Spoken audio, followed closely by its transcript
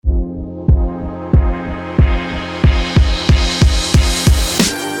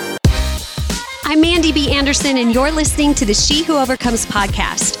I'm Mandy B. Anderson, and you're listening to the She Who Overcomes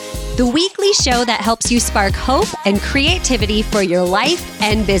podcast, the weekly show that helps you spark hope and creativity for your life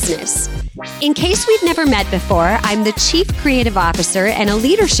and business. In case we've never met before, I'm the Chief Creative Officer and a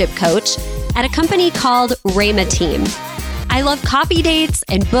leadership coach at a company called Rhema Team. I love coffee dates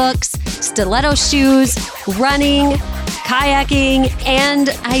and books, stiletto shoes, running, kayaking, and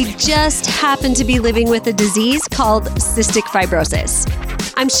I just happen to be living with a disease called cystic fibrosis.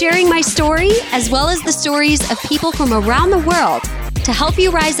 I'm sharing my story as well as the stories of people from around the world to help you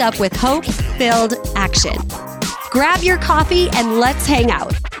rise up with hope-filled action. Grab your coffee and let's hang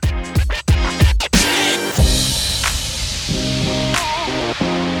out.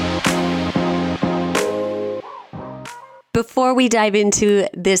 Before we dive into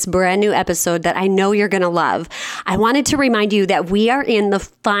this brand new episode that I know you're going to love, I wanted to remind you that we are in the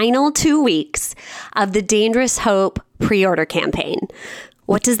final 2 weeks of the Dangerous Hope pre-order campaign.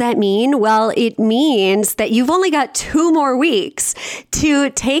 What does that mean? Well, it means that you've only got 2 more weeks to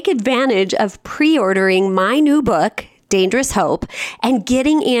take advantage of pre-ordering my new book, Dangerous Hope, and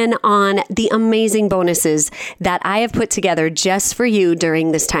getting in on the amazing bonuses that I have put together just for you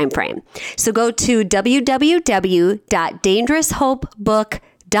during this time frame. So go to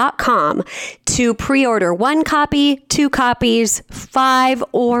www.dangeroushopebook.com to pre-order 1 copy, 2 copies, 5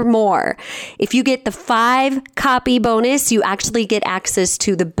 or more. If you get the 5-copy bonus, you actually get access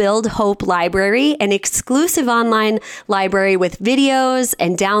to the Build Hope Library, an exclusive online library with videos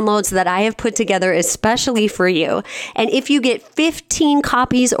and downloads that I have put together especially for you. And if you get 15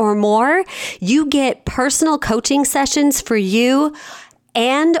 copies or more, you get personal coaching sessions for you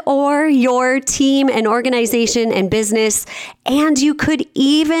and or your team and organization and business. And you could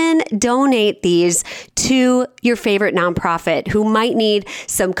even donate these to your favorite nonprofit who might need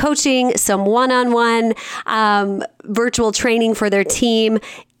some coaching, some one-on-one virtual training for their team,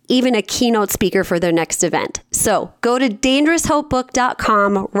 even a keynote speaker for their next event. So go to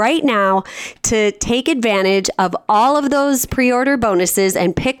dangeroushopebook.com right now to take advantage of all of those pre-order bonuses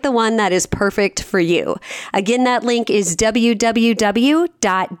and pick the one that is perfect for you. Again, that link is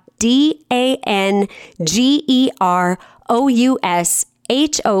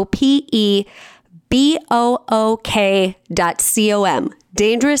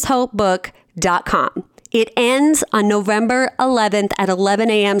dangeroushopebook.com. It ends on November 11th at 11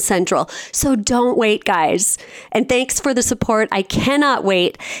 a.m. Central. So don't wait, guys. And thanks for the support. I cannot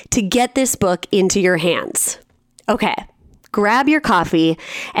wait to get this book into your hands. Okay, grab your coffee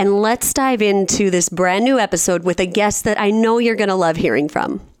and let's dive into this brand new episode with a guest that I know you're going to love hearing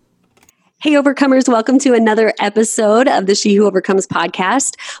from. Hey, Overcomers, welcome to another episode of the She Who Overcomes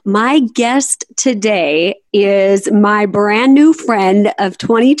podcast. My guest today is my brand new friend of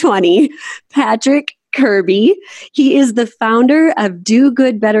 2020, Patrick Kirby. He is the founder of Do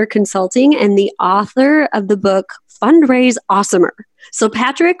Good Better Consulting and the author of the book Fundraise Awesomer. So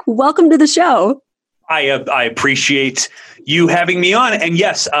Patrick, welcome to the show. I appreciate you having me on. And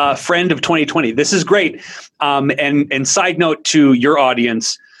yes, friend of 2020. This is great. And side note to your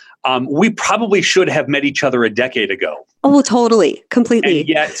audience, we probably should have met each other a decade ago. Oh, totally.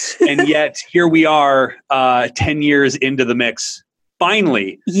 Completely. And yet here we are 10 years into the mix.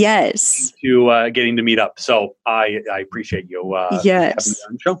 Finally, yes, to getting to meet up. So I appreciate you having me on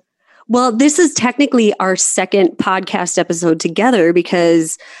the show. Well, this is technically our second podcast episode together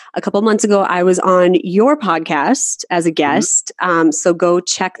because a couple months ago I was on your podcast as a guest. So go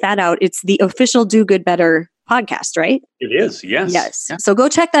check that out. It's the official Do Good Better podcast, right? It is, yes. Yes. Yeah. So go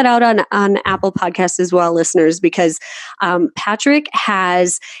check that out on Apple Podcasts as well, listeners, because Patrick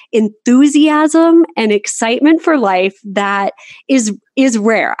has enthusiasm and excitement for life that is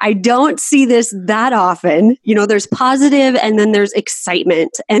rare. I don't see this that often. You know, there's positive and then there's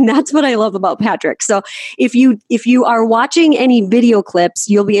excitement. And that's what I love about Patrick. So if you are watching any video clips,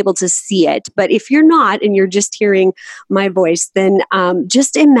 you'll be able to see it. But if you're not and you're just hearing my voice, then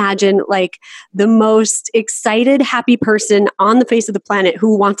just imagine like the most excited, happy person on the face of the planet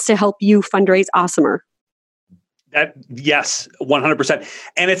who wants to help you fundraise awesomer. Yes, 100%.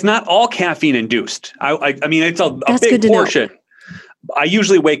 And it's not all caffeine induced. I mean, it's a big portion. I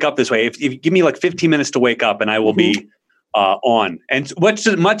usually wake up this way. If you give me like 15 minutes to wake up and I will be on. And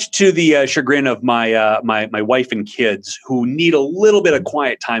much to the chagrin of my wife and kids who need a little bit of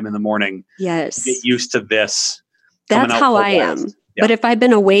quiet time in the morning. Yes. To get used to this. That's how I am. Yeah. But if I've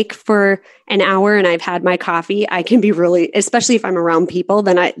been awake for an hour and I've had my coffee, I can be really, especially if I'm around people,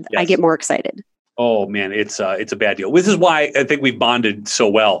 then I get more excited. Oh man, it's a bad deal. This is why I think we've bonded so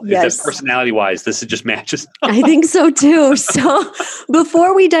well. Yes. Is that personality-wise, this just matches. I think so too. So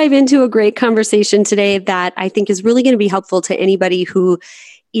before we dive into a great conversation today that I think is really going to be helpful to anybody who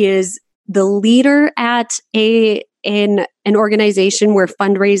is the leader at an organization where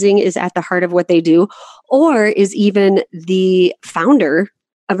fundraising is at the heart of what they do, or is even the founder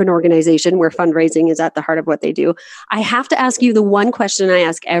of an organization where fundraising is at the heart of what they do, I have to ask you the one question I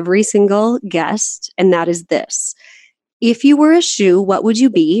ask every single guest, and that is this. If you were a shoe, what would you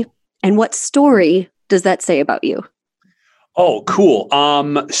be? And what story does that say about you? Oh, cool.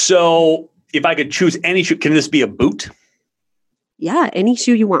 So if I could choose any shoe, can this be a boot? Yeah, any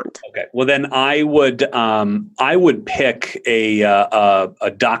shoe you want. Okay. Well, then I would pick a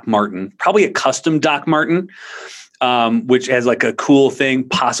Doc Marten, probably a custom Doc Marten, which has like a cool thing,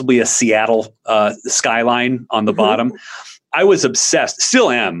 possibly a Seattle skyline on the bottom. I was obsessed, still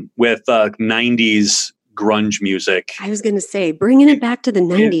am, with 90s grunge music. I was going to say, bringing it back to the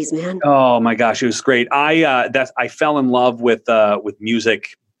 90s, man. Oh my gosh, it was great. I fell in love with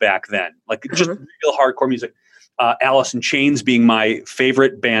music back then, like just real hardcore music. Alice in Chains being my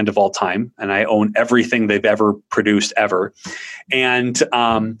favorite band of all time, and I own everything they've ever produced ever. And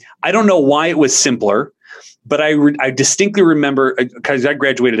I don't know why it was simpler, but I distinctly remember, because I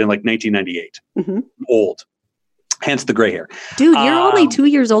graduated in like 1998, old, hence the gray hair. Dude, you're only 2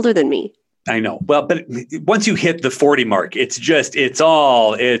 years older than me. I know. Well, but once you hit the 40 mark, it's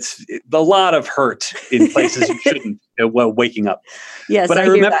a lot of hurt in places you shouldn't waking up. Yes, but I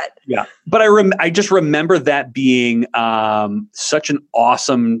remember that. Yeah. But I just remember that being such an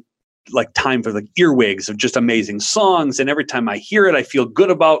awesome like time for like earwigs of just amazing songs. And every time I hear it, I feel good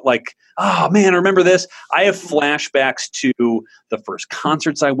about like, oh man, I remember this. I have flashbacks to the first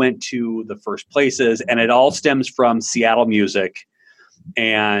concerts I went to, the first places, and it all stems from Seattle music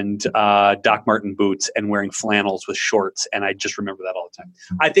and Doc Marten boots and wearing flannels with shorts. And I just remember that all the time.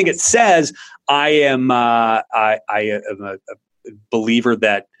 I think it says I am a believer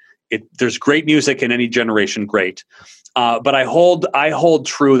that there's great music in any generation, great. But I hold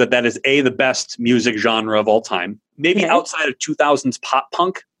true that is the best music genre of all time, maybe outside of 2000s pop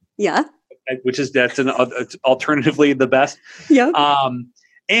punk. Yeah. That's alternatively the best. Yeah.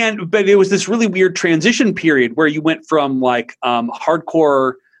 But it was this really weird transition period where you went from like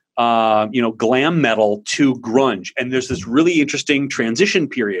hardcore, glam metal to grunge, and there's this really interesting transition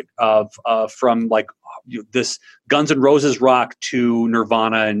period from like this Guns N' Roses rock to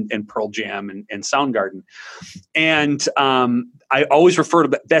Nirvana and Pearl Jam and Soundgarden, and I always refer to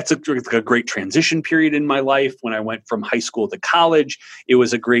that. That's a great transition period in my life. When I went from high school to college, it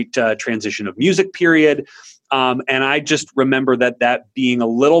was a great transition of music period. And I just remember that being a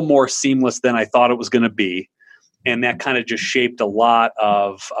little more seamless than I thought it was going to be. And that kind of just shaped a lot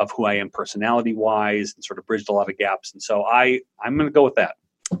of who I am personality wise and sort of bridged a lot of gaps. And so I'm going to go with that.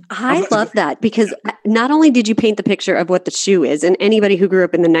 I love that because not only did you paint the picture of what the shoe is, and anybody who grew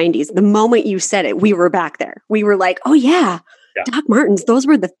up in the 90s, the moment you said it, we were back there. We were like, oh yeah. Doc Martens, those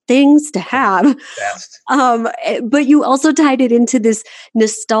were the things to have. Best. But you also tied it into this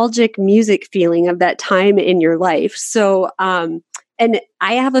nostalgic music feeling of that time in your life. So, and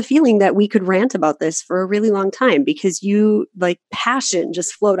I have a feeling that we could rant about this for a really long time because you passion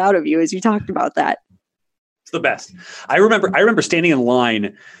just flowed out of you as you talked about that. It's the best. I remember standing in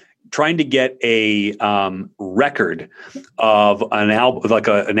line trying to get a record of an album, like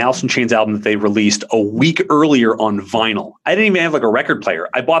an Alice in Chains album that they released a week earlier on vinyl. I didn't even have like a record player.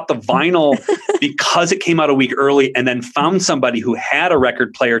 I bought the vinyl because it came out a week early, and then found somebody who had a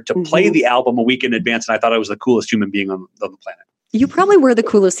record player to play the album a week in advance. And I thought I was the coolest human being on the planet. You probably were the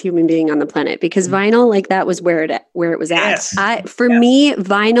coolest human being on the planet because vinyl, like that was where it was at. Yes. Me,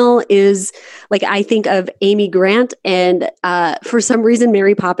 vinyl is like, I think of Amy Grant and for some reason,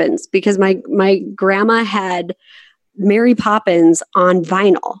 Mary Poppins, because my grandma had Mary Poppins on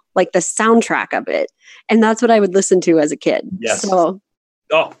vinyl, like the soundtrack of it. And that's what I would listen to as a kid. Yes. So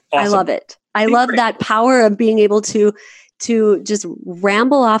awesome. I love it. I love that power of being able to just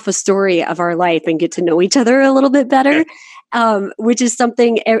ramble off a story of our life and get to know each other a little bit better. Which is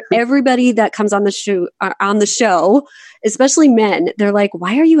something everybody that comes on the show, especially men, they're like,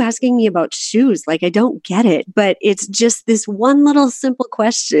 why are you asking me about shoes? Like, I don't get it. But it's just this one little simple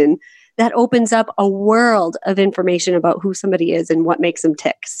question that opens up a world of information about who somebody is and what makes them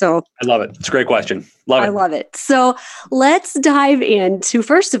tick. So I love it. It's a great question. I love it. So let's dive into,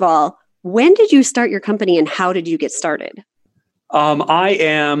 first of all, when did you start your company and how did you get started? I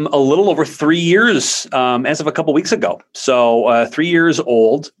am a little over 3 years as of a couple weeks ago. So 3 years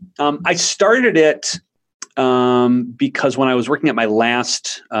old. I started it because when I was working at my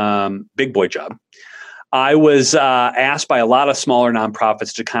last big boy job, I was asked by a lot of smaller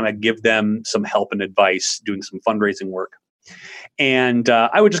nonprofits to kind of give them some help and advice doing some fundraising work. And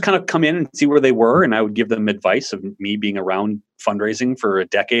I would just kind of come in and see where they were, and I would give them advice of me being around fundraising for a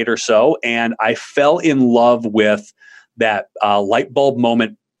decade or so. And I fell in love with that light bulb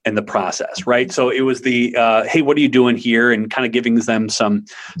moment in the process, right? So it was the, hey, what are you doing here? And kind of giving them some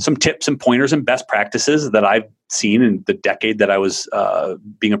tips and pointers and best practices that I've seen in the decade that I was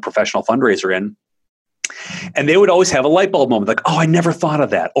being a professional fundraiser in. And they would always have a light bulb moment, like, oh, I never thought of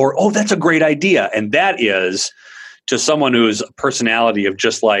that. Or, oh, that's a great idea. And that is, to someone who's a personality of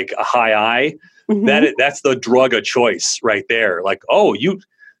just like a high eye, that's the drug of choice right there. Like, oh, you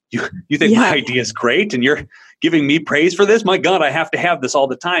think my idea is great and you're giving me praise for this? My God, I have to have this all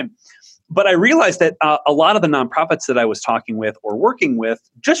the time. But I realized that a lot of the nonprofits that I was talking with or working with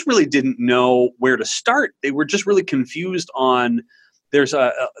just really didn't know where to start. They were just really confused on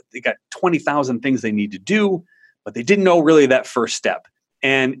they got 20,000 things they need to do, but they didn't know really that first step.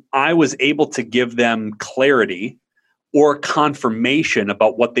 And I was able to give them clarity or confirmation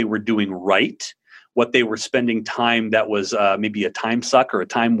about what they were doing right, what they were spending time that was maybe a time suck or a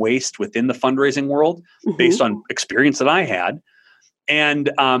time waste within the fundraising world based on experience that I had.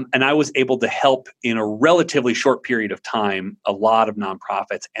 And I was able to help in a relatively short period of time a lot of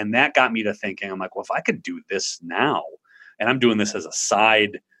nonprofits. And that got me to thinking, I'm like, well, if I could do this now, and I'm doing this as a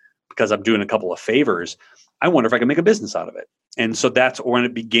side because I'm doing a couple of favors, I wonder if I can make a business out of it. And so that's when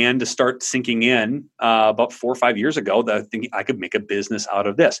it began to start sinking in about 4 or 5 years ago that I think I could make a business out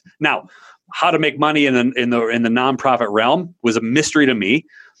of this. Now, how to make money in the nonprofit realm was a mystery to me.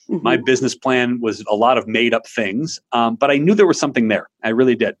 My business plan was a lot of made up things, but I knew there was something there. I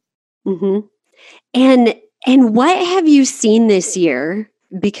really did. And what have you seen this year?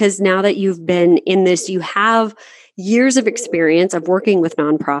 Because now that you've been in this, you have years of experience of working with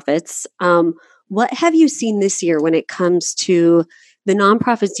nonprofits. What have you seen this year when it comes to the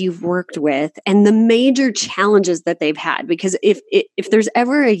nonprofits you've worked with and the major challenges that they've had? Because if there's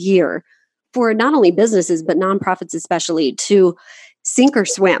ever a year for not only businesses, but nonprofits especially to sink or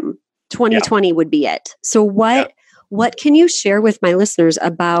swim, 2020 would be it. So what can you share with my listeners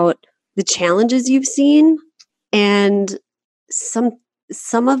about the challenges you've seen and some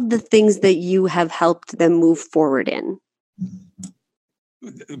of the things that you have helped them move forward in?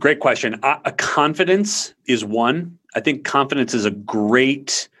 Great question. Confidence is one. I think confidence is a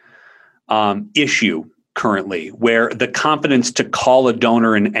great issue currently, where the confidence to call a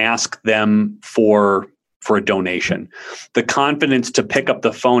donor and ask them for a donation, the confidence to pick up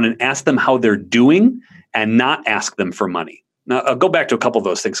the phone and ask them how they're doing and not ask them for money. Now, I'll go back to a couple of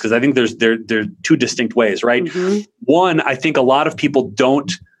those things because I think there are two distinct ways, right? One, I think a lot of people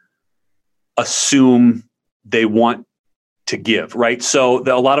don't assume they want to give, right? So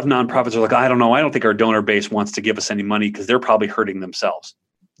a lot of nonprofits are like, I don't know, I don't think our donor base wants to give us any money because they're probably hurting themselves.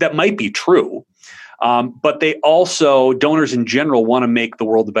 That might be true. But they also, donors in general, want to make the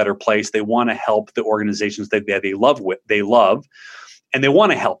world a better place. They want to help the organizations that they love, and they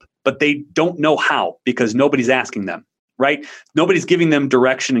want to help, but they don't know how because nobody's asking them, right? Nobody's giving them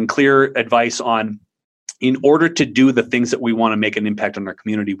direction and clear advice on, in order to do the things that we want to make an impact on our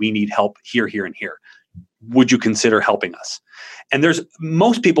community, we need help here, here, and here. Would you consider helping us? And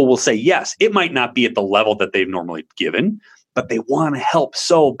most people will say yes. It might not be at the level that they've normally given, but they want to help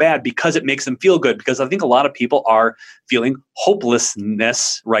so bad because it makes them feel good. Because I think a lot of people are feeling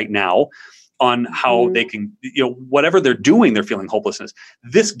hopelessness right now on how they can, whatever they're doing, they're feeling hopelessness.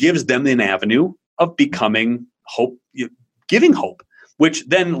 This gives them an avenue of becoming hope, giving hope, which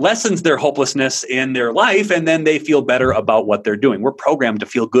then lessens their hopelessness in their life. And then they feel better about what they're doing. We're programmed to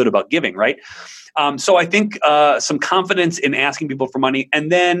feel good about giving, right? So I think some confidence in asking people for money. And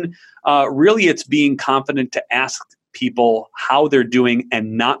then really it's being confident to ask people how they're doing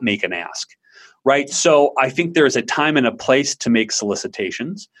and not make an ask, right? So I think there's a time and a place to make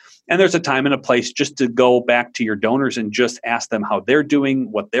solicitations. And there's a time and a place just to go back to your donors and just ask them how they're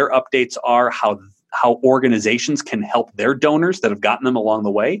doing, what their updates are, how organizations can help their donors that have gotten them along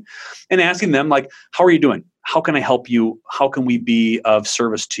the way, and asking them like, how are you doing? How can I help you? How can we be of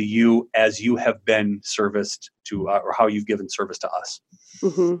service to you as you have been serviced to, or how you've given service to us?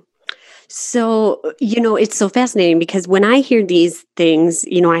 So, it's so fascinating because when I hear these things,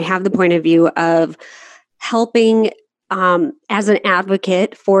 I have the point of view of helping as an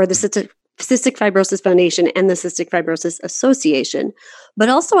advocate for the Cystic Fibrosis Foundation and the Cystic Fibrosis Association. But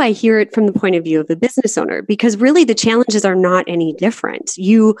also I hear it from the point of view of the business owner, because really the challenges are not any different.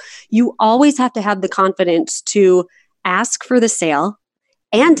 You always have to have the confidence to ask for the sale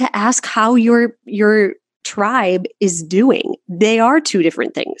and to ask how your tribe is doing. They are two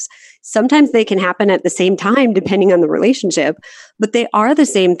different things. Sometimes they can happen at the same time, depending on the relationship, but they are the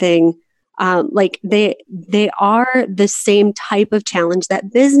same thing Like they are the same type of challenge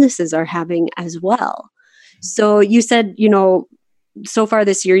that businesses are having as well. So you said, so far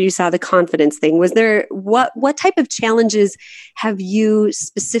this year, you saw the confidence thing. Was there, what type of challenges have you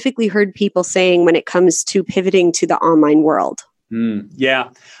specifically heard people saying when it comes to pivoting to the online world? Yeah.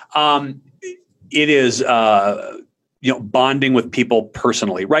 It is, bonding with people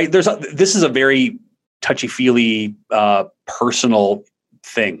personally, right? This is a very touchy-feely, personal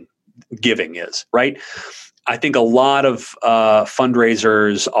thing. Giving is, right? I think a lot of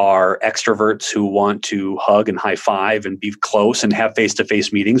fundraisers are extroverts who want to hug and high five and be close and have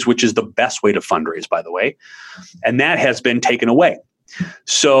face-to-face meetings, which is the best way to fundraise, by the way. And that has been taken away.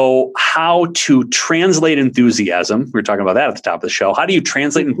 So how to translate enthusiasm, we were talking about that at the top of the show. How do you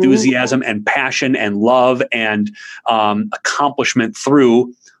translate enthusiasm and passion and love and accomplishment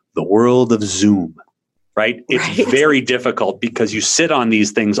through the world of Zoom, right? It's very difficult because you sit on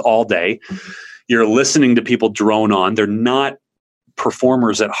these things all day. You're listening to people drone on. They're not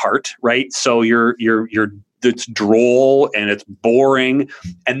performers at heart, right? So it's droll and it's boring.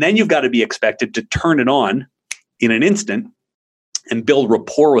 And then you've got to be expected to turn it on in an instant and build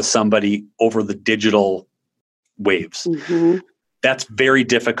rapport with somebody over the digital waves. That's very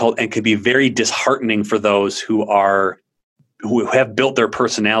difficult and can be very disheartening for those who have built their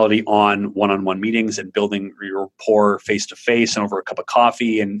personality on one-on-one meetings and building rapport face-to-face and over a cup of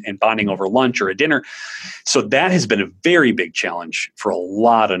coffee and bonding over lunch or a dinner. So that has been a very big challenge for a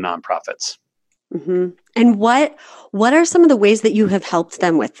lot of nonprofits. And what are some of the ways that you have helped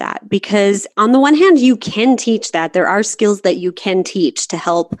them with that? Because on the one hand, you can teach that. There are skills that you can teach to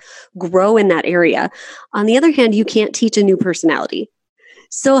help grow in that area. On the other hand, you can't teach a new personality.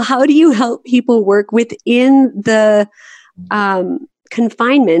 So how do you help people work within the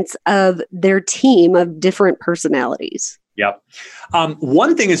confinements of their team of different personalities? Yep.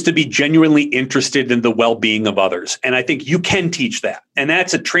 One thing is to be genuinely interested in the well-being of others. And I think you can teach that. And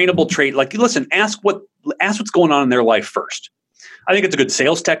that's a trainable trait. Like, listen, ask what's going on in their life first. I think it's a good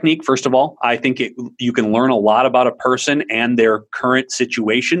sales technique, first of all. I think you can learn a lot about a person and their current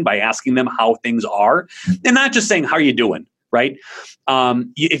situation by asking them how things are. And not just saying, how are you doing? Right?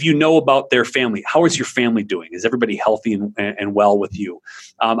 If you know about their family, how is your family doing? Is everybody healthy and well with you?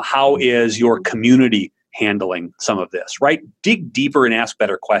 How is your community handling some of this, right? Dig deeper and ask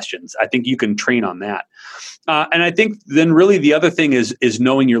better questions. I think you can train on that. And I think then really the other thing is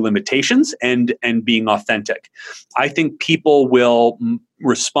knowing your limitations and being authentic. I think people will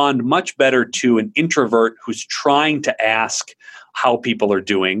respond much better to an introvert who's trying to ask how people are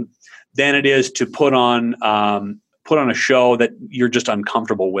doing than it is to put on a show that you're just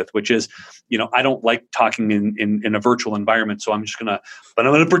uncomfortable with, which is, I don't like talking in a virtual environment, so I'm going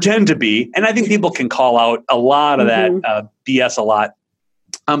to pretend to be. And I think people can call out a lot of that BS a lot.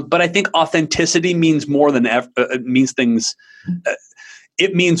 But I think authenticity means more than ever. It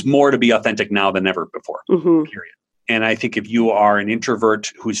means more to be authentic now than ever before, period. And I think if you are an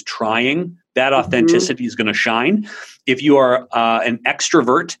introvert who's trying, that authenticity is going to shine. If you are an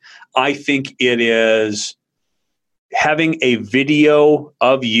extrovert, I think it is having a video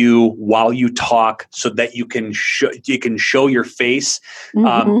of you while you talk so that you can show your face.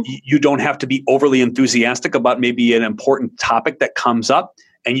 You don't have to be overly enthusiastic about maybe an important topic that comes up,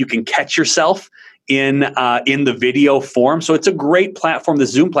 and you can catch yourself in the video form. So it's a great platform. The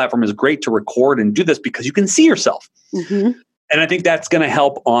Zoom platform is great to record and do this because you can see yourself. And I think that's going to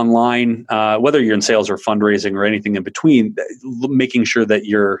help online, whether you're in sales or fundraising or anything in between, making sure that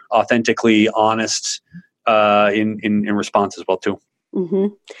you're authentically honest in response as well too.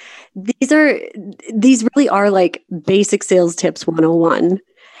 These really are like basic sales tips 101.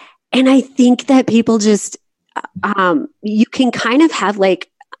 And I think that people just, you can kind of have like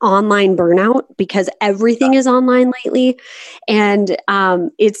online burnout because everything is online lately. And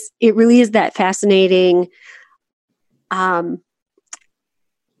it really is that fascinating, I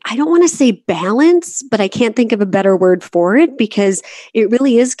don't want to say balance, but I can't think of a better word for it because it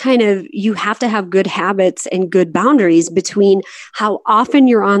really is kind of, you have to have good habits and good boundaries between how often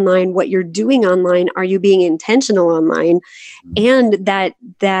you're online, what you're doing online, are you being intentional online, and that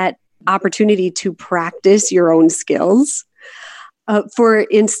opportunity to practice your own skills. For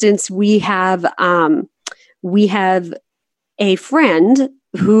instance, we have a friend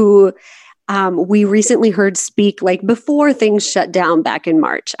who we recently heard speak like before things shut down back in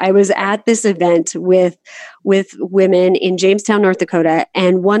March. I was at this event with women in Jamestown, North Dakota,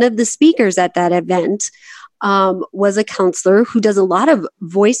 and one of the speakers at that event was a counselor who does a lot of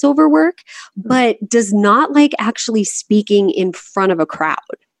voiceover work, but does not like actually speaking in front of a crowd.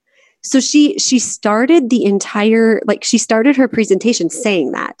 So she started the entire, she started her presentation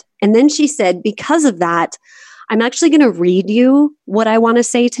saying that. And then she said, because of that, I'm actually going to read you what I want to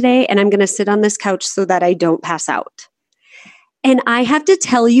say today. And I'm going to sit on this couch so that I don't pass out. And I have to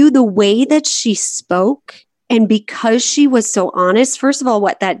tell you, the way that she spoke, and because she was so honest, first of all,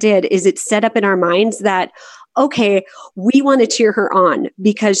 what that did is it set up in our minds that, okay, we want to cheer her on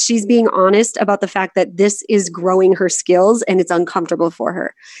because she's being honest about the fact that this is growing her skills and it's uncomfortable for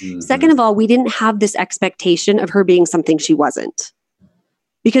her. Mm-hmm. Second of all, we didn't have this expectation of her being something she wasn't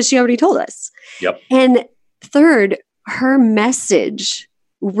because she already told us. Yep. And third, her message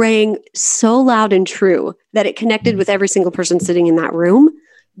rang so loud and true that it connected with every single person sitting in that room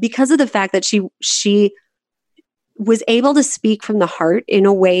because of the fact that she was able to speak from the heart in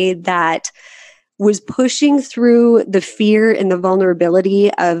a way that was pushing through the fear and the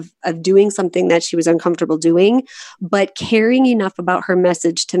vulnerability of doing something that she was uncomfortable doing, but caring enough about her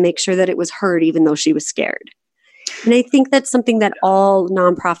message to make sure that it was heard, even though she was scared. And I think that's something that all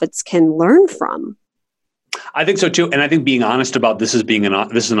nonprofits can learn from. I think so too. And I think being honest about this is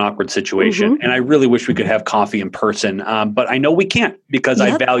an awkward situation. Mm-hmm. And I really wish we could have coffee in person. But I know we can't because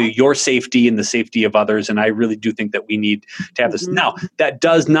I value your safety and the safety of others. And I really do think that we need to have this. Now, that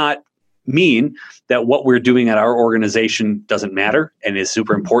does not mean that what we're doing at our organization doesn't matter and is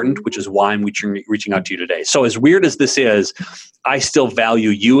super important, which is why I'm reaching out to you today. So as weird as this is, I still value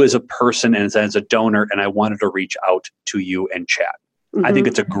you as a person and as a donor, and I wanted to reach out to you and chat. Mm-hmm. I think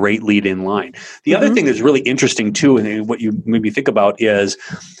it's a great lead in line. The other thing that's really interesting too, and what you maybe think about is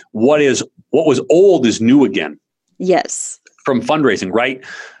what was old is new again. Yes. From fundraising, right?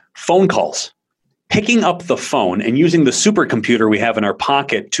 Phone calls. Picking up the phone and using the supercomputer we have in our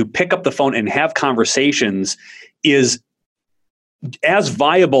pocket to pick up the phone and have conversations is as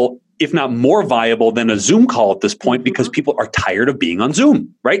viable, if not more viable, than a Zoom call at this point because people are tired of being on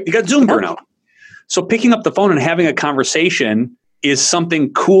Zoom, right? You got Zoom burnout. So picking up the phone and having a conversation is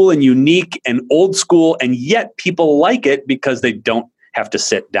something cool and unique and old school, and yet people like it because they don't have to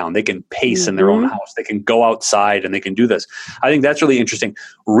sit down. They can pace in their own house. They can go outside and they can do this. I think that's really interesting.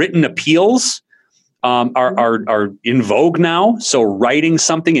 Written appeals are in vogue now. So writing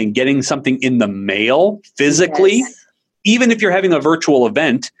something and getting something in the mail physically, even if you're having a virtual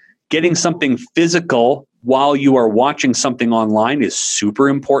event, getting something physical while you are watching something online is super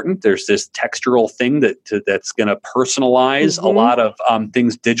important. There's this textural thing that's going to personalize a lot of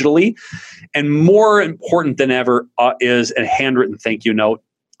things digitally. And more important than ever is a handwritten thank you note.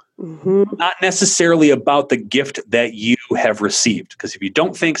 Not necessarily about the gift that you have received, because if you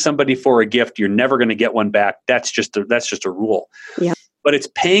don't thank somebody for a gift, you're never going to get one back. That's just a rule. Yeah. But it's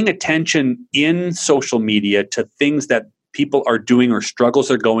paying attention in social media to things that people are doing or struggles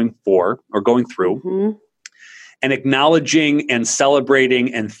they're going through, and acknowledging and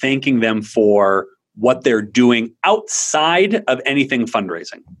celebrating and thanking them for what they're doing outside of anything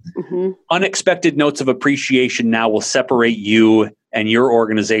fundraising. Unexpected notes of appreciation now will separate you and your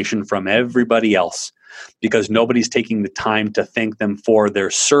organization from everybody else because nobody's taking the time to thank them for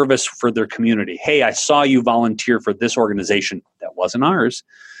their service for their community. Hey, I saw you volunteer for this organization. That wasn't ours.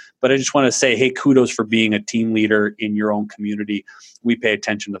 But I just want to say, hey, kudos for being a team leader in your own community. We pay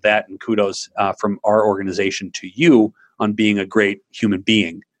attention to that, and kudos from our organization to you on being a great human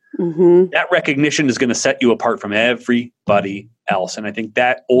being. That recognition is going to set you apart from everybody else. And I think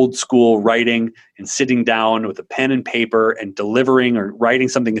that old school writing and sitting down with a pen and paper and delivering or writing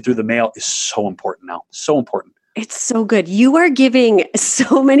something through the mail is so important now. So important. It's so good. You are giving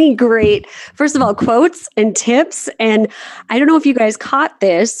so many great, first of all, quotes and tips. And I don't know if you guys caught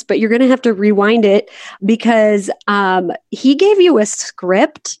this, but you're going to have to rewind it because he gave you a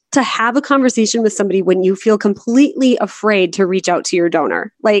script to have a conversation with somebody when you feel completely afraid to reach out to your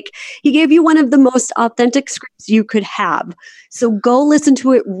donor. Like he gave you one of the most authentic scripts you could have. So go listen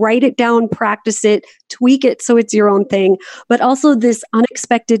to it, write it down, practice it, tweak it so it's your own thing. But also this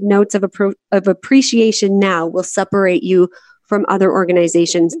unexpected notes of appreciation now will separate you from other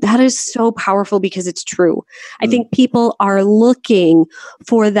organizations. That is so powerful because it's true. I think people are looking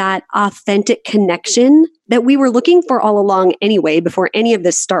for that authentic connection that we were looking for all along anyway, before any of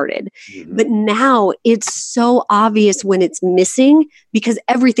this started. But now it's so obvious when it's missing because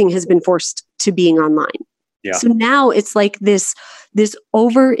everything has been forced to being online. Yeah. So now it's like this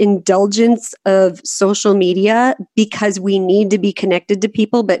overindulgence of social media because we need to be connected to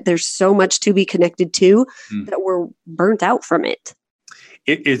people, but there's so much to be connected to that we're burnt out from it.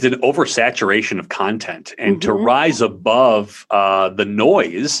 It is an oversaturation of content, and to rise above the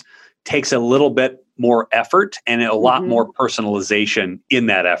noise takes a little bit more effort and a lot more personalization in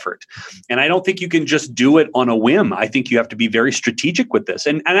that effort. And I don't think you can just do it on a whim. I think you have to be very strategic with this.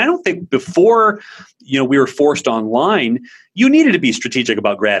 And I don't think before, we were forced online, you needed to be strategic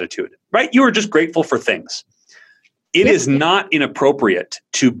about gratitude, right? You were just grateful for things. It is not inappropriate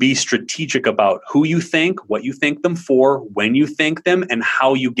to be strategic about who you thank, what you thank them for, when you thank them, and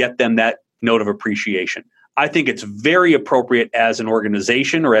how you get them that note of appreciation. I think it's very appropriate as an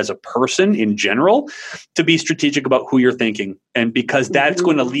organization or as a person in general to be strategic about who you're thanking. And because that's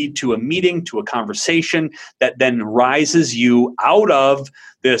going to lead to a meeting, to a conversation that then rises you out of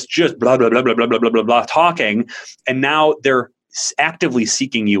this just blah, blah, blah, blah, blah, blah, blah, blah, blah talking. And now they're actively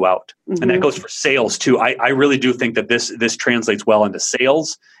seeking you out. And that goes for sales too. I really do think that this translates well into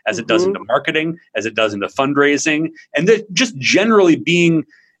sales as it does into marketing, as it does into fundraising, and just generally being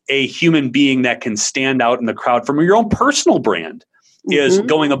a human being that can stand out in the crowd from your own personal brand is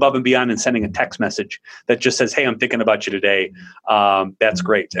going above and beyond and sending a text message that just says, hey, I'm thinking about you today. That's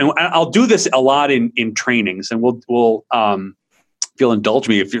great. And I'll do this a lot in trainings, and we'll if you'll indulge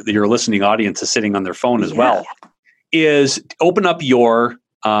me, if your listening audience is sitting on their phone as well, is open up your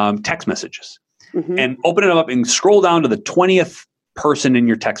text messages and open it up and scroll down to the 20th person in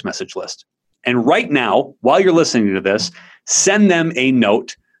your text message list. And right now, while you're listening to this, send them a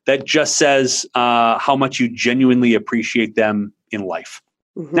note that just says how much you genuinely appreciate them in life.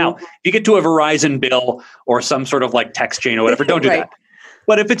 Now, if you get to a Verizon bill or some sort of like text chain or whatever, don't do that.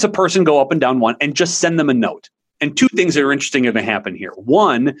 But if it's a person, go up and down one and just send them a note. And two things that are interesting are going to happen here.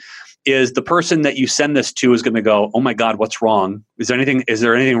 One is the person that you send this to is going to go, oh my God, what's wrong? Is there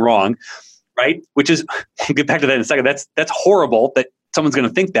anything wrong? Right? Which is, we'll get back to that in a second. That's horrible that someone's going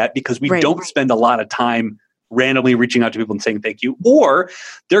to think that, because we don't spend a lot of time randomly reaching out to people and saying thank you. Or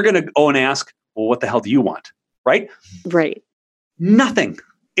they're going to go and ask, well, what the hell do you want? Right? Right. Nothing.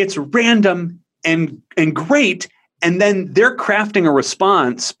 It's random and great. And then they're crafting a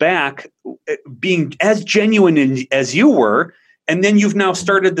response back, being as genuine as you were. And then you've now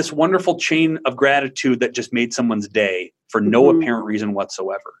started this wonderful chain of gratitude that just made someone's day for no apparent reason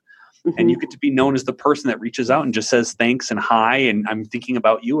whatsoever. And you get to be known as the person that reaches out and just says thanks and hi, and I'm thinking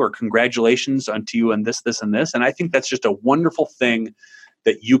about you, or congratulations onto you and this, and this. And I think that's just a wonderful thing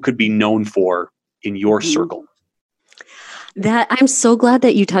that you could be known for in your circle. That I'm so glad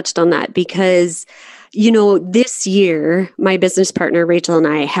that you touched on that, because this year, my business partner, Rachel, and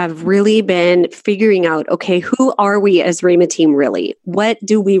I have really been figuring out, okay, who are we as Rhema Team really? What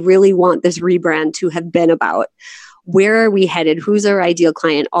do we really want this rebrand to have been about? Where are we headed? Who's our ideal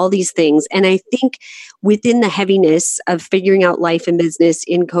client? All these things. And I think within the heaviness of figuring out life and business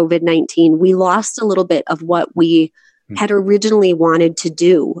in COVID-19, we lost a little bit of what we had originally wanted to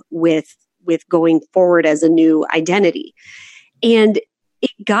do with going forward as a new identity. And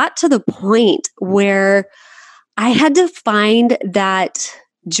it got to the point where I had to find that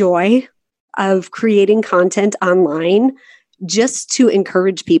joy of creating content online just to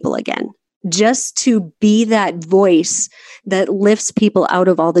encourage people again, just to be that voice that lifts people out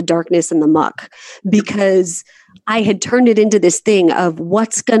of all the darkness and the muck, because I had turned it into this thing of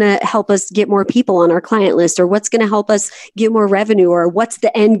what's going to help us get more people on our client list, or what's going to help us get more revenue, or what's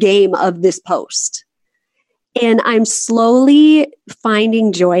the end game of this post. And I'm slowly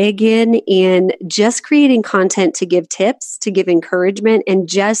finding joy again in just creating content to give tips, to give encouragement, and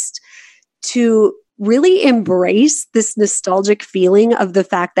just to really embrace this nostalgic feeling of the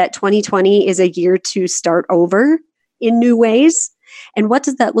fact that 2020 is a year to start over in new ways. And what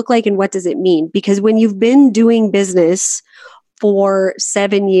does that look like, and what does it mean? Because when you've been doing business for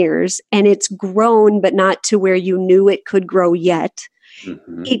 7 years and it's grown, but not to where you knew it could grow yet,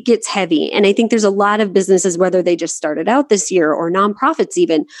 it gets heavy. And I think there's a lot of businesses, whether they just started out this year or nonprofits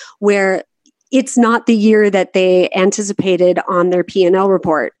even, where it's not the year that they anticipated on their P&L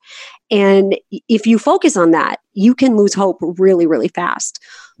report. And if you focus on that, you can lose hope really, really fast.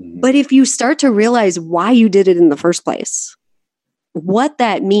 But if you start to realize why you did it in the first place, what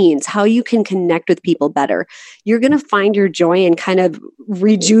that means, how you can connect with people better, you're going to find your joy and kind of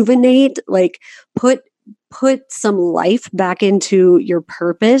rejuvenate, like put some life back into your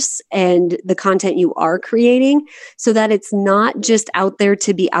purpose and the content you are creating, so that it's not just out there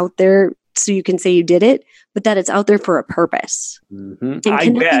to be out there so you can say you did it, but that it's out there for a purpose. And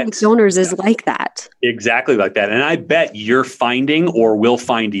connecting with donors is like that. Exactly like that. And I bet you're finding, or will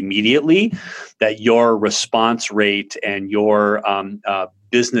find immediately, that your response rate and your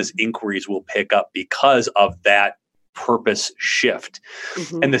business inquiries will pick up because of that purpose shift.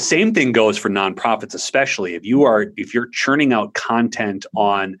 And the same thing goes for nonprofits, especially if you're churning out content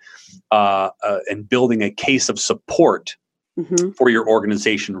on and building a case of support for your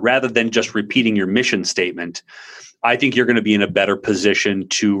organization rather than just repeating your mission statement, I think you're going to be in a better position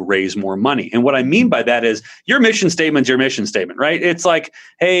to raise more money. And what I mean by that is your mission statement's your mission statement, right? It's like,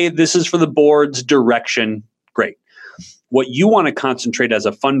 hey, this is for the board's direction. Great. What you want to concentrate as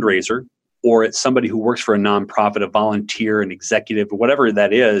a fundraiser, or it's somebody who works for a nonprofit, a volunteer, an executive, or whatever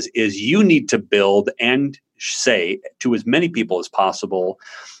that is you need to build and say to as many people as possible,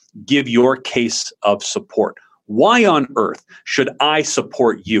 give your case of support. Why on earth should I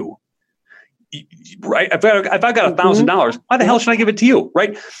support you? Right? If I got $1,000, why the hell should I give it to you?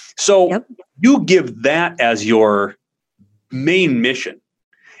 Right? So you give that as your main mission.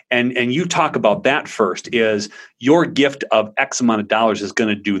 And you talk about that first, is your gift of X amount of dollars is going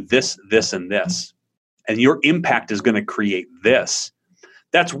to do this, this, and this. And your impact is going to create this.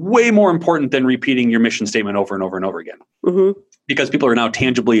 That's way more important than repeating your mission statement over and over and over again. Because people are now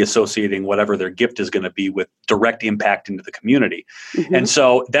tangibly associating whatever their gift is going to be with direct impact into the community. And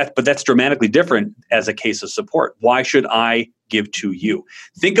so that's dramatically different as a case of support. Why should I give to you?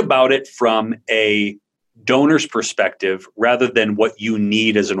 Think about it from a donor's perspective rather than what you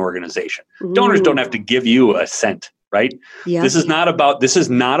need as an organization. Donors don't have to give you a cent, right? This is not about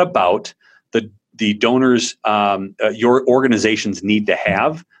the donors your organizations need to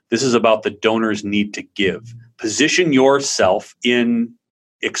have. This is about the donors need to give. Position yourself in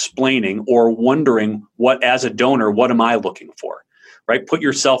explaining or wondering what, as a donor, what am I looking for, right? Put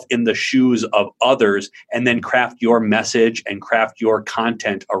yourself in the shoes of others and then craft your message and craft your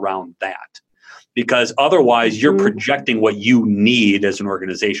content around that. Because otherwise you're projecting what you need as an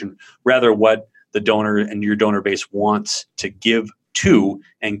organization, rather what the donor and your donor base wants to give to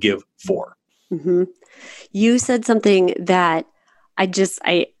and give for. You said something that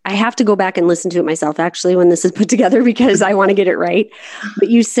I have to go back and listen to it myself, actually, when this is put together, because I want to get it right. But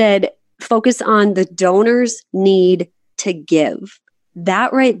you said, focus on the donor's need to give.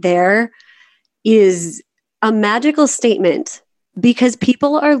 That right there is a magical statement, because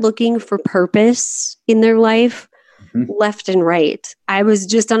people are looking for purpose in their life left and right. I was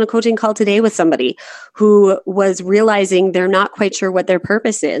just on a coaching call today with somebody who was realizing they're not quite sure what their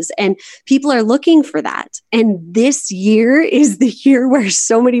purpose is. And people are looking for that. And this year is the year where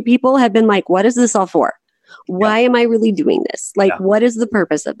so many people have been like, what is this all for? Why am I really doing this? Like, what is the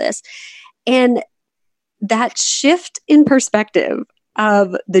purpose of this? And that shift in perspective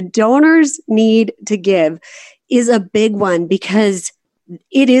of the donors need to give is a big one, because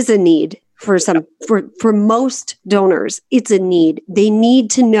it is a need for most donors. It's a need. They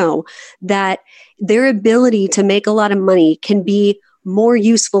need to know that their ability to make a lot of money can be more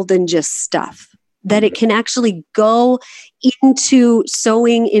useful than just stuff, that it can actually go into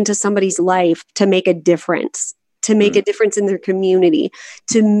sowing into somebody's life to make a difference, to make a difference in their community,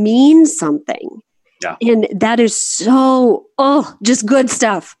 to mean something. And that is so, just good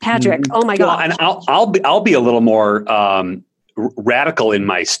stuff, Patrick. Oh my God. And I'll be a little more radical in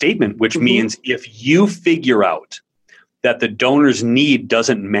my statement, which means if you figure out that the donor's need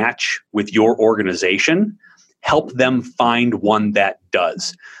doesn't match with your organization, help them find one that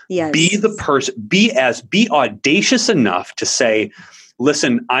does. Be the person, be audacious enough to say,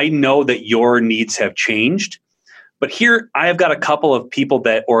 listen, I know that your needs have changed, but here I have got a couple of people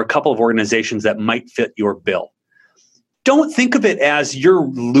or a couple of organizations that might fit your bill. Don't think of it as you're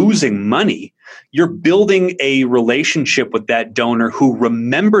losing money. You're building a relationship with that donor who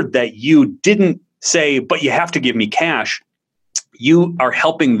remembered that you didn't say, but you have to give me cash. You are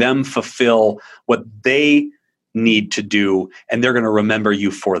helping them fulfill what they need to do, and they're going to remember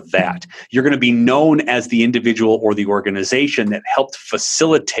you for that. You're going to be known as the individual or the organization that helped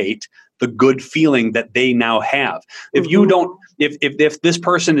facilitate the good feeling that they now have. If you don't, if this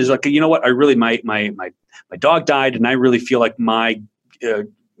person is like, you know what, I really, my dog died, and I really feel like my,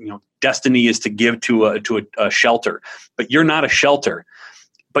 destiny is to give to a shelter, but you're not a shelter,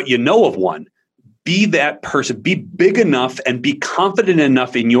 but you know of one. Be that person. Be big enough and be confident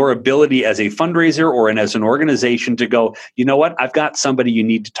enough in your ability as a fundraiser or as an organization to go, you know what, I've got somebody you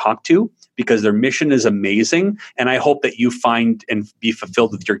need to talk to because their mission is amazing, and I hope that you find and be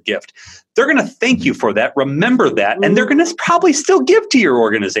fulfilled with your gift. They're going to thank you for that. Remember that, and they're going to probably still give to your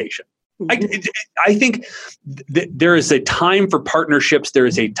organization. I think there is a time for partnerships. There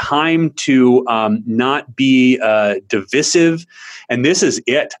is a time to not be divisive. And this is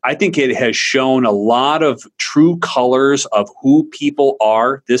it. I think it has shown a lot of true colors of who people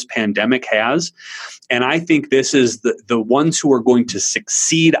are, this pandemic has. And I think this is the ones who are going to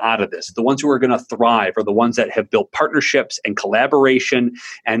succeed out of this, the ones who are going to thrive are the ones that have built partnerships and collaboration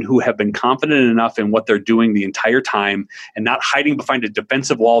and who have been confident enough in what they're doing the entire time and not hiding behind a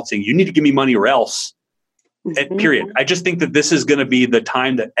defensive wall saying, you need to give me money or else. period. I just think that this is going to be the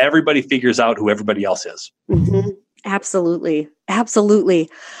time that everybody figures out who everybody else is. Absolutely. Absolutely.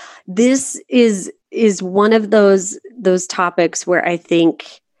 This is one of those topics where I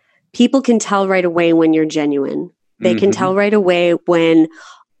think people can tell right away when you're genuine. They can tell right away when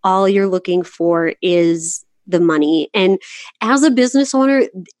all you're looking for is the money. And as a business owner,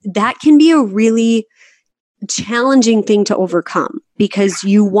 that can be a really challenging thing to overcome, because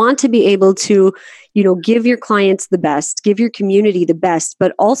you want to be able to, give your clients the best, give your community the best,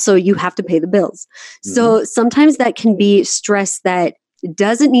 but also you have to pay the bills. So sometimes that can be stress that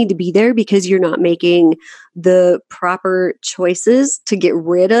doesn't need to be there, because you're not making the proper choices to get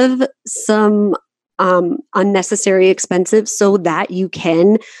rid of some unnecessary expenses so that you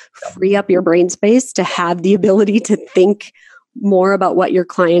can free up your brain space to have the ability to think more about what your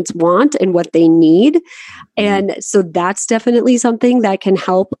clients want and what they need. And so that's definitely something that can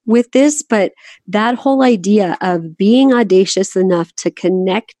help with this. But that whole idea of being audacious enough to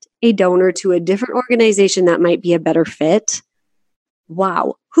connect a donor to a different organization that might be a better fit.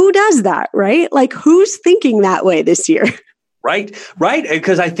 Wow. Who does that, right? Like, who's thinking that way this year? Right.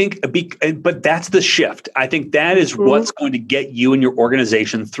 Because I think, but that's the shift. I think that is what's going to get you and your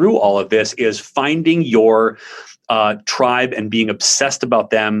organization through all of this, is finding your tribe and being obsessed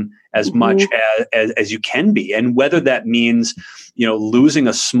about them as much as you can be. And whether that means, losing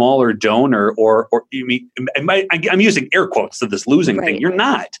a smaller donor or I'm using air quotes to this losing thing. You're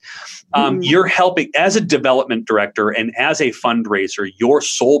not. You're helping as a development director and as a fundraiser. Your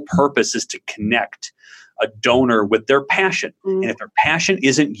sole purpose is to connect a donor with their passion. And if their passion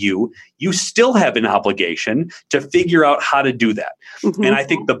isn't you, you still have an obligation to figure out how to do that. And I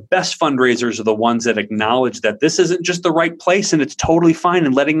think the best fundraisers are the ones that acknowledge that this isn't just the right place and it's totally fine,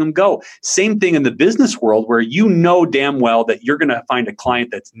 and letting them go. Same thing in the business world, where you know damn well that you're going to find a client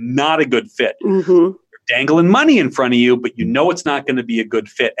that's not a good fit. Dangling money in front of you, but you know it's not going to be a good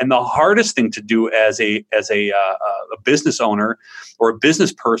fit. And the hardest thing to do as a business owner or a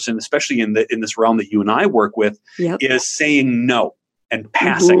business person, especially in this realm that you and I work with, is saying no and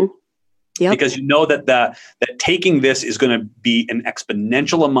passing. Because you know that taking this is going to be an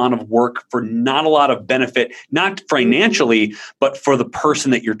exponential amount of work for not a lot of benefit, not financially, but for the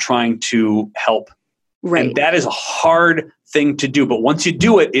person that you're trying to help. Right. And that is a hard thing to do. But once you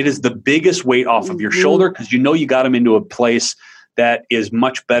do it, it is the biggest weight off of your shoulder, because you got them into a place that is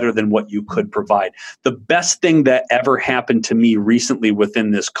much better than what you could provide. The best thing that ever happened to me recently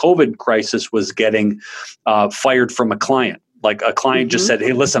within this COVID crisis was getting fired from a client. Like, a client just said,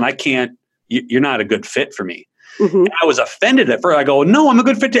 "Hey, listen, I can't, you're not a good fit for me." And I was offended at first. I go, "No, I'm a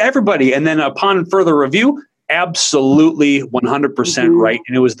good fit to everybody." And then upon further review, absolutely 100% right.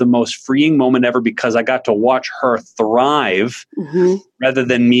 And it was the most freeing moment ever, because I got to watch her thrive rather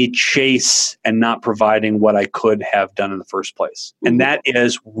than me chase and not providing what I could have done in the first place. And that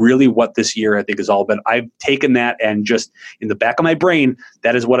is really what this year, I think, is all about. I've taken that, and just in the back of my brain,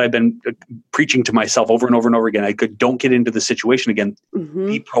 that is what I've been preaching to myself over and over and over again. Don't get into the situation again.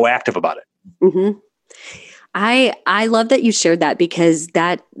 Be proactive about it. I love that you shared that, because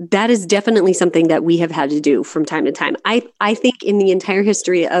that is definitely something that we have had to do from time to time. I think in the entire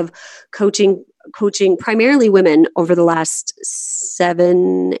history of coaching primarily women over the last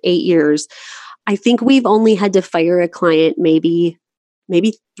 7-8 years, I think we've only had to fire a client maybe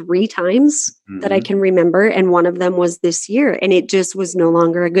 3 times that I can remember. And one of them was this year, and it just was no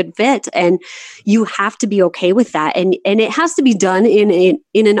longer a good fit. And you have to be okay with that. And it has to be done in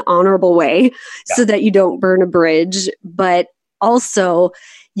an honorable way so that you don't burn a bridge. But also,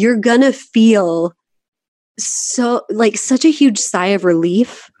 you're going to feel such a huge sigh of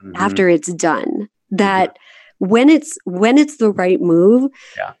relief after it's done, that when it's the right move,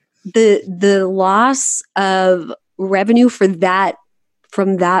 the loss of revenue from that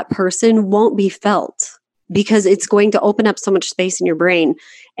person won't be felt, because it's going to open up so much space in your brain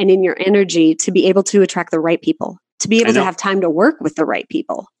and in your energy to be able to attract the right people, to be able to have time to work with the right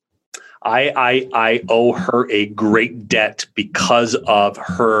people. I owe her a great debt because of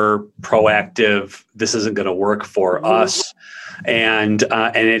her proactive, this isn't going to work for us. And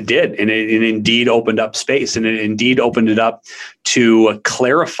it did. And it indeed opened up space, and it indeed opened it up to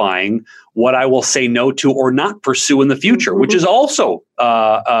clarifying what I will say no to or not pursue in the future, which is also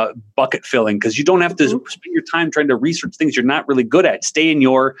bucket filling, because you don't have to spend your time trying to research things you're not really good at. Stay in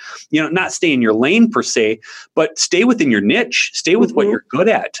your, not stay in your lane per se, but stay within your niche, stay with what you're good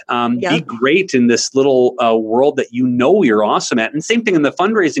at. Be great in this little world that you're awesome at. And same thing in the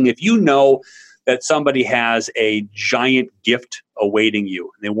fundraising. If you know that somebody has a giant gift awaiting you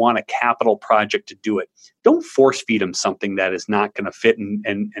and they want a capital project to do it. Don't force feed them something that is not going to fit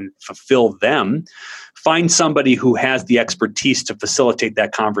and fulfill them. Find somebody who has the expertise to facilitate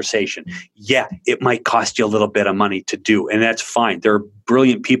that conversation. Yeah, it might cost you a little bit of money to do, and that's fine. There are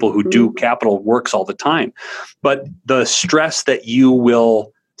brilliant people who do capital works all the time. But the stress that you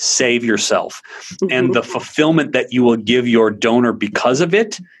will save yourself and the fulfillment that you will give your donor because of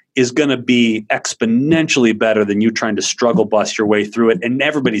it is going to be exponentially better than you trying to struggle bust your way through it. And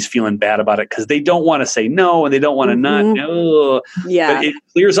everybody's feeling bad about it because they don't want to say no and they don't want to not know. Yeah. But it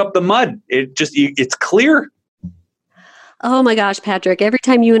clears up the mud. It's clear. Oh my gosh, Patrick, every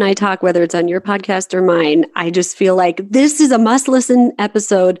time you and I talk, whether it's on your podcast or mine, I just feel like this is a must listen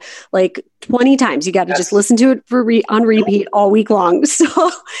episode like 20 times. You got to just listen to it on repeat all week long.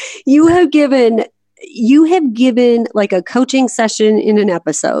 So you have given like a coaching session in an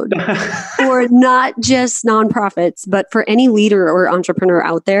episode for not just nonprofits, but for any leader or entrepreneur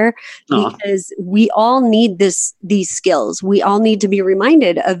out there, because we all need these skills. We all need to be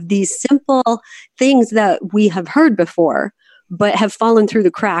reminded of these simple things that we have heard before, but have fallen through the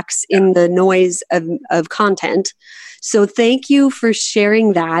cracks in the noise of content. So thank you for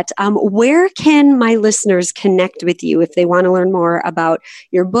sharing that. Where can my listeners connect with you if they want to learn more about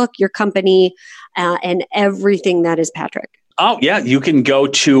your book, your company, and everything that is Patrick? Oh, yeah. You can go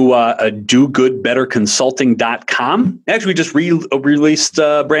to dogoodbetterconsulting.com. Actually, we just released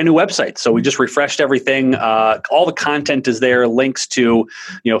a brand new website. So we just refreshed everything. All the content is there, links to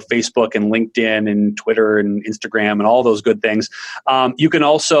Facebook and LinkedIn and Twitter and Instagram and all those good things. You can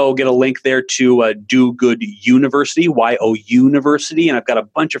also get a link there to Do Good University, YO University. And I've got a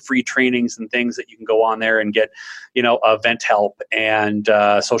bunch of free trainings and things that you can go on there and get event help and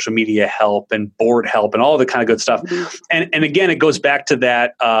social media help and board help and all the kind of good stuff. And again, it goes back to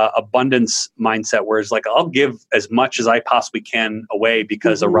that abundance mindset where it's like, I'll give as much as I possibly can away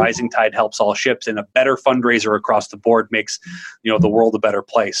because a rising tide helps all ships, and a better fundraiser across the board makes the world a better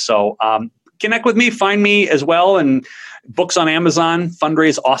place. So connect with me, find me as well, and books on Amazon,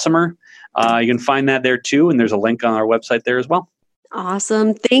 Fundraise Awesomer. You can find that there too, and there's a link on our website there as well.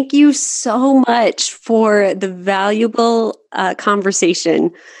 Awesome. Thank you so much for the valuable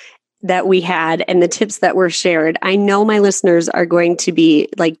conversation that we had and the tips that were shared. I know my listeners are going to be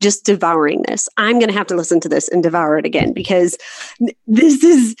like just devouring this. I'm going to have to listen to this and devour it again because this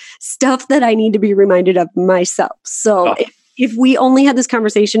is stuff that I need to be reminded of myself. So if we only had this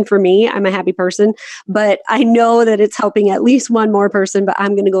conversation for me, I'm a happy person, but I know that it's helping at least one more person, but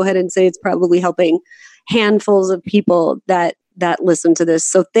I'm going to go ahead and say it's probably helping handfuls of people that listen to this.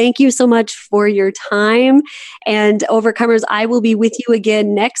 So thank you so much for your time. And Overcomers, I will be with you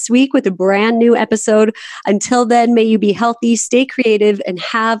again next week with a brand new episode. Until then, may you be healthy, stay creative, and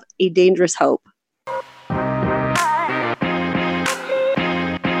have a dangerous hope.